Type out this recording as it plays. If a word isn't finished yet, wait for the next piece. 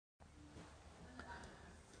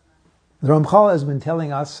The Ramchal has been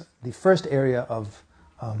telling us the first area of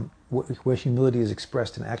where humility is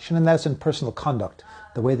expressed in action, and that's in personal conduct,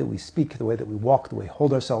 the way that we speak, the way that we walk, the way we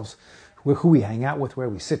hold ourselves, who we hang out with, where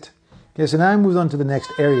we sit. Okay, so now he moves on to the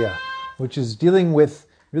next area, which is dealing with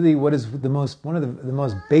really what is one of the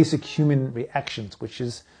most basic human reactions, which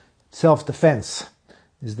is self-defense.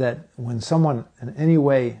 Is that when someone in any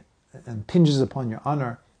way impinges upon your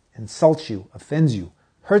honor, insults you, offends you,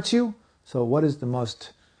 hurts you, so what is the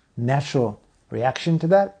most natural reaction to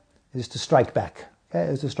that? Is to strike back. Okay,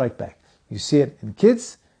 is to strike back. You see it in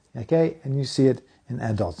kids, okay, and you see it in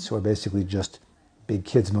adults who are basically just big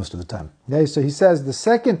kids most of the time. Okay, so he says the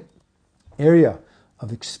second area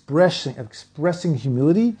of expressing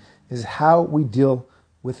humility is how we deal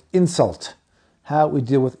with insult. How we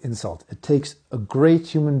deal with insult. It takes a great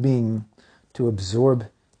human being to absorb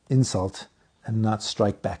insult and not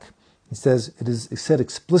strike back. He says it is said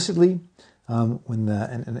explicitly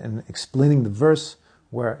in explaining the verse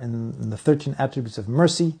where in the 13 attributes of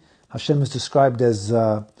mercy, Hashem is described as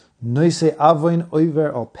Noisei Avoin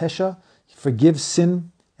Oiver al Pesha. He forgives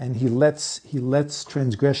sin and he lets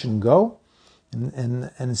transgression go.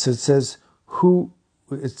 And so it says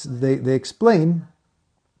they explain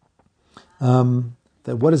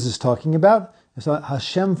that what is this talking about? So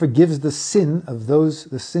Hashem forgives the sins of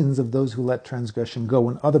those who let transgression go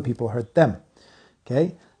when other people hurt them.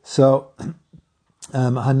 Okay, so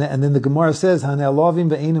and then the Gemara says, "Hane'alovim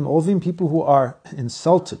ve'enim ovim," people who are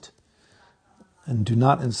insulted and do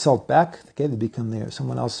not insult back. Okay, they become there.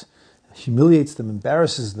 Someone else humiliates them,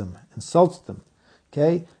 embarrasses them, insults them.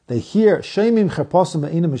 Okay, they hear "Sheimim cherposim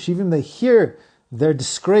ve'enim meshivim." They hear their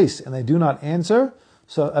disgrace and they do not answer.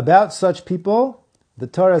 So about such people, the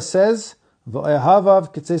Torah says,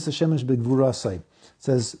 "V'ohavav kitzeis hashemesh begvurasai."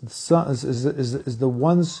 Says is the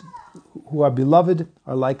ones who are beloved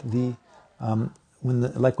are like when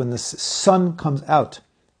the sun comes out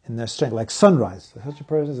in their strength, like sunrise. Such a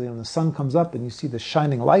person is when the sun comes up and you see the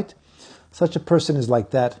shining light. Such a person is like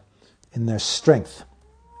that in their strength.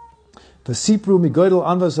 V'sipru migoydel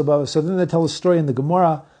anvas abava. So then they tell a story in the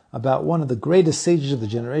Gemara about one of the greatest sages of the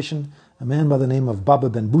generation, a man by the name of Baba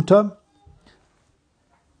ben Buta.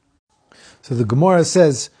 So the Gemara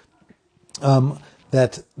says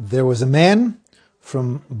that there was a man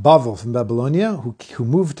from Bavel, from Babylonia, who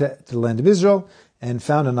moved to the land of Israel and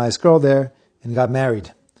found a nice girl there and got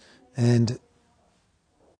married. And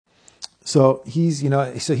so he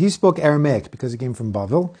spoke Aramaic because he came from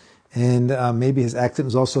Bavel, and maybe his accent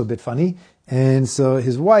was also a bit funny. And so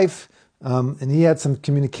his wife, and he had some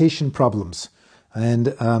communication problems.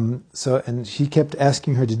 And she kept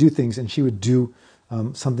asking her to do things, and she would do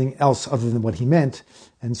something else other than what he meant.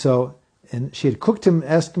 And she had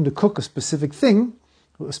asked him to cook a specific thing,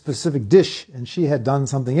 a specific dish, and she had done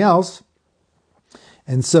something else.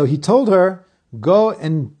 And so he told her, go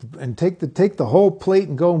and take the whole plate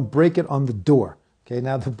and go and break it on the door. Okay,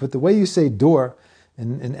 now, but the way you say door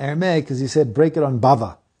in Aramaic is he said break it on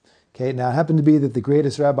bava. Okay, now it happened to be that the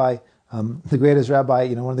greatest rabbi, one of the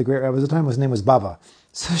great rabbis of the time, his name was Bava.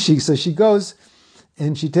 So she goes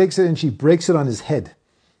and she takes it and she breaks it on his head.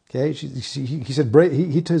 Okay, he said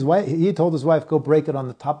he told his wife, go break it on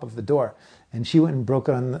the top of the door, and she went and broke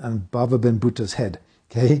it on Bava ben Buta's head.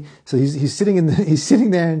 Okay, so he's sitting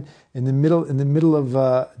there in the middle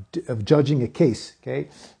of judging a case. Okay,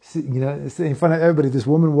 in front of everybody, this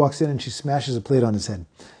woman walks in and she smashes a plate on his head.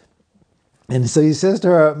 And so he says to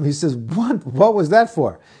her, what was that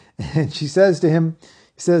for? And she says to him,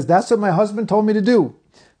 that's what my husband told me to do.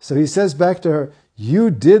 So he says back to her, you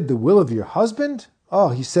did the will of your husband? Oh,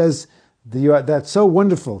 he says, that's so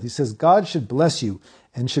wonderful. He says, God should bless you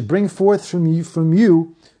and should bring forth from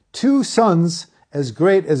you 2 sons as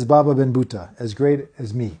great as Baba ben Buta, as great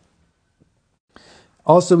as me.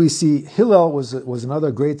 Also, we see Hillel was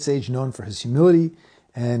another great sage known for his humility,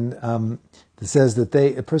 and it says that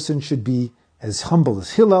a person should be as humble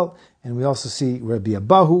as Hillel. And we also see Rabbi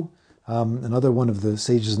Abahu, another one of the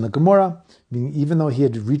sages in the Gemara, even though he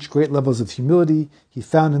had reached great levels of humility, he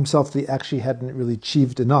found himself that he actually hadn't really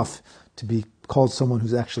achieved enough to be called someone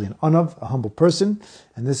who's actually an anav, a humble person.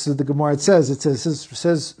 And this is the Gemara. It says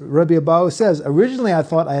Rabbi Abahu says, originally I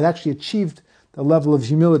thought I had actually achieved the level of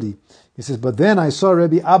humility. He says, but then I saw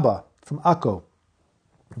Rabbi Abba from Akko.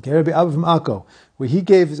 Okay, Rabbi Abba from Akko, where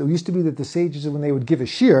it used to be that the sages, when they would give a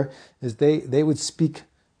shir, is they would speak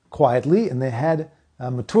quietly, and they had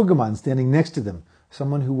a maturgaman standing next to them,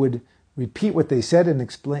 someone who would repeat what they said and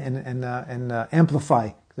explain and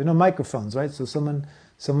amplify. There are no microphones, right? So someone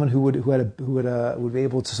who would be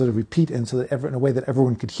able to sort of repeat, and so that in a way that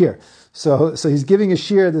everyone could hear. So he's giving a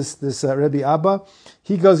shir, this Rabbi Abba.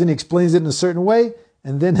 He goes and he explains it in a certain way,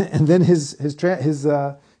 and then his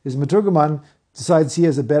Meturgaman decides he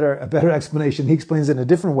has a better explanation. He explains it in a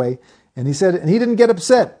different way, and he said, and he didn't get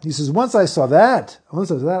upset. He says, once I saw that, I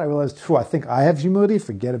realized, I think I have humility.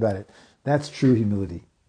 Forget about it. That's true humility.